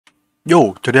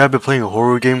Yo, today I've been playing a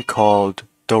horror game called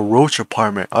The Roach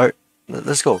Apartment. Alright,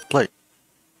 let's go, play.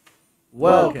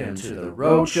 Welcome to the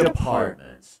Roach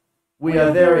Apartments. We are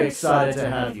very excited to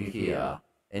have you here.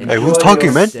 Enjoy Hey, who's talking,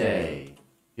 your man? stay.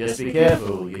 Just be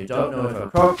careful, you don't know if a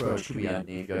cockroach could be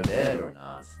underneath your bed or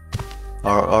not.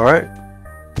 Alright.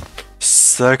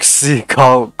 Sexy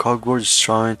cockroach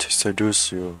trying to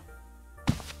seduce you.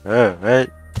 Yeah, right?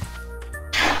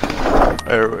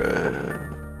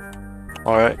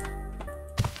 Alright.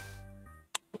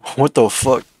 What the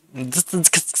fuck?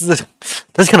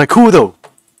 That's kinda cool though.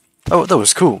 Oh, that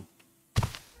was cool.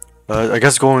 I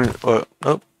guess going. Oh.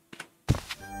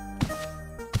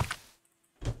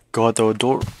 Go out the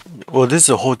door. Well, this is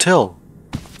a hotel.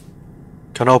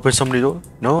 Can I open somebody's door?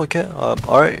 No, I can't.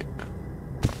 Alright.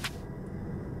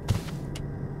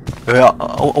 Yeah,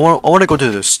 I want to go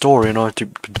to the store, you know, to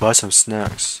buy some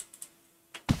snacks.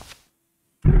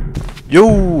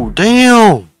 Yo,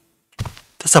 damn!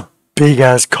 That's a big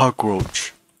ass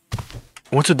cockroach.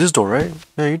 I went to this door, right?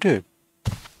 Yeah, you did.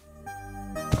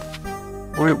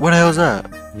 Wait, what the hell is that?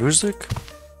 Music?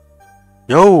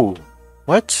 Yo!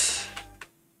 What?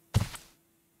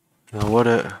 What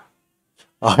a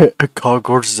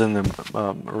cockroaches in the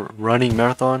running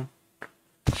marathon?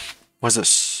 What's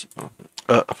this?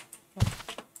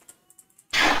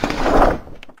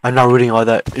 I'm not reading all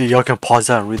that. Y'all can pause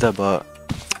that and read that, but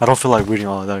I don't feel like reading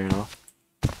all of that, you know.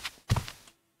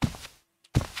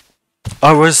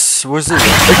 Oh, where's it?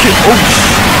 Okay. Oh,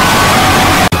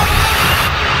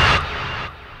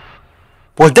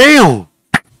 well, damn!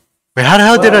 Wait, how the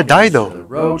hell did I die though?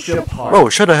 Bro, shut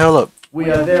the hell up.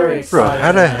 We are very excited. Bro,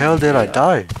 how the hell did I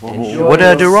die? What did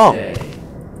I do wrong?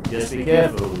 Just be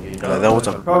careful. That was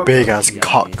a big ass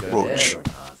cockroach.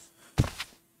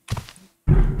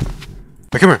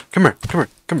 Hey, come here.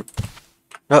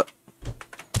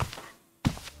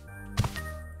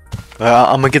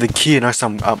 I'm gonna get the key next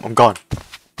time I'm gone.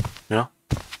 You know?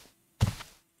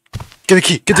 Get the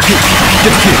key.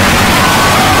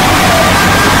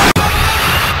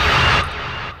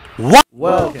 What?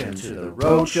 Welcome to the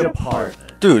Roach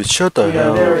Apartment. Dude, shut the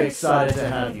hell up. We are very excited to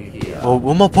have you here. Well,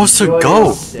 where am I supposed to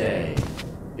go?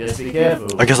 Just be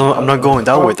careful. I guess I'm not going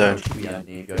that way then.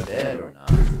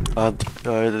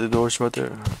 The door's right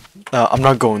there. I'm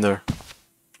not going there.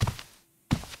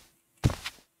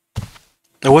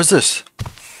 Hey, what's this?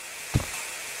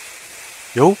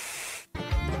 Yo?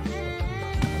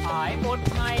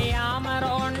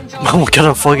 What kind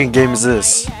of fucking game is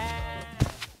this?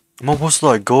 Am I supposed to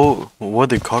like go where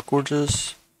the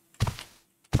cockroaches?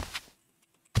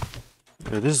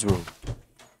 Yeah, this room.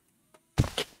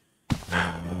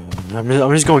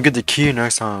 I'm just gonna get the key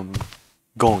next time I'm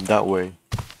going that way.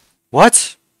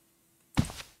 What?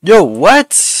 Yo,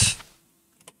 what?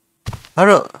 I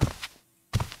don't.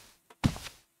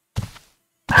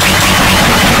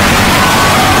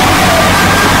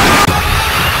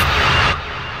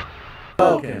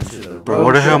 Welcome to the Bro,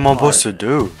 what the hell am I supposed to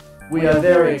do? We are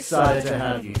very excited to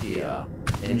have you here.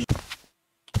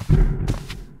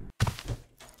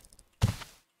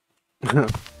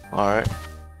 Alright.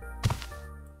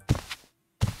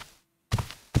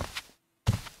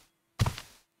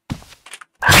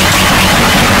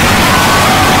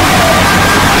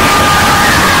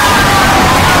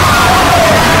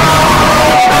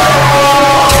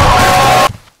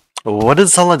 What does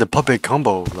it sound like the puppet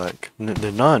combo? Like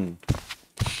the nun.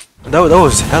 That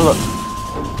was hella.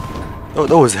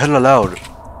 That was hella loud.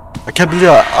 I can't believe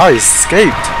I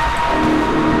escaped.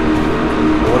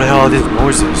 What the hell are these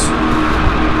noises?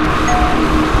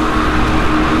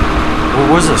 What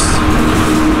was this?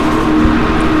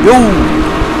 Yo!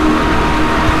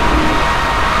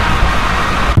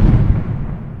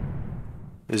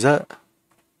 Is that?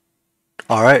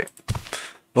 Alright.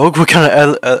 Look, what kind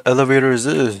of elevator is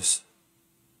this?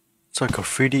 It's like a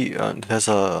 3D, it has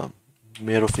a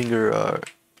middle finger,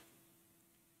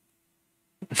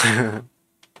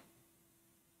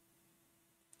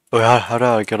 Oh, how do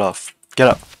I get off? Get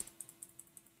up.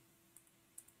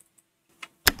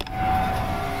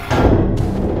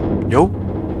 Yo?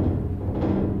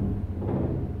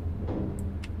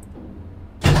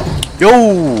 Yo!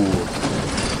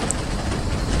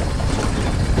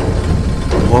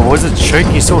 Well, was it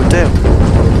shaking so damn?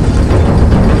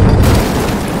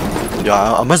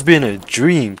 Yeah, I must be in a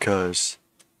dream, cause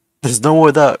there's no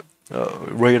way that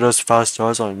rate us 5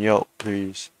 stars on Yelp,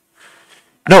 please.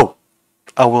 No,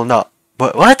 I will not.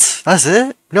 But what? That's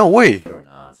it? No way.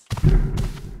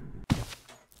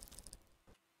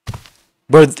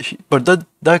 But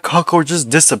that cockroach just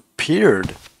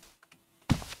disappeared.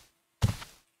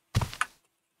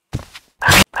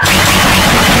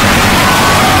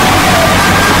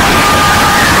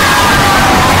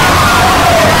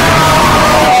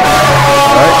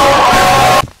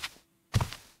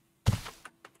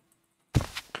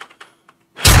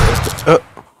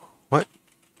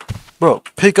 Bro,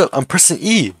 pick up. I'm pressing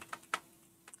E.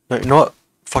 Like, you know what?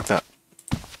 Fuck that.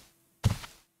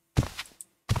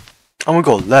 I'm gonna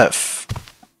go left.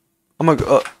 I'm gonna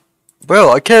go.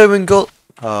 Bro, I can't even go.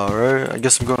 Alright, I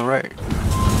guess I'm going right.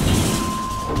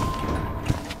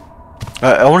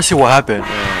 I want to see what happened if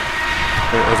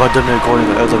I didn't go in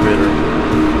the elevator.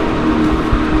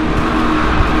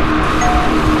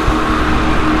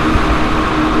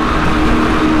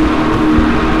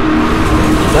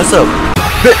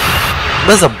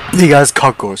 That's a big ass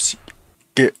cockroach.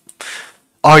 Get.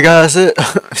 Alright guys,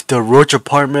 that's it. The Roach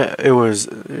apartment. It was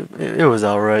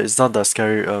alright. It's not that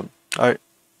scary. Alright,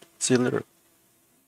 see you later.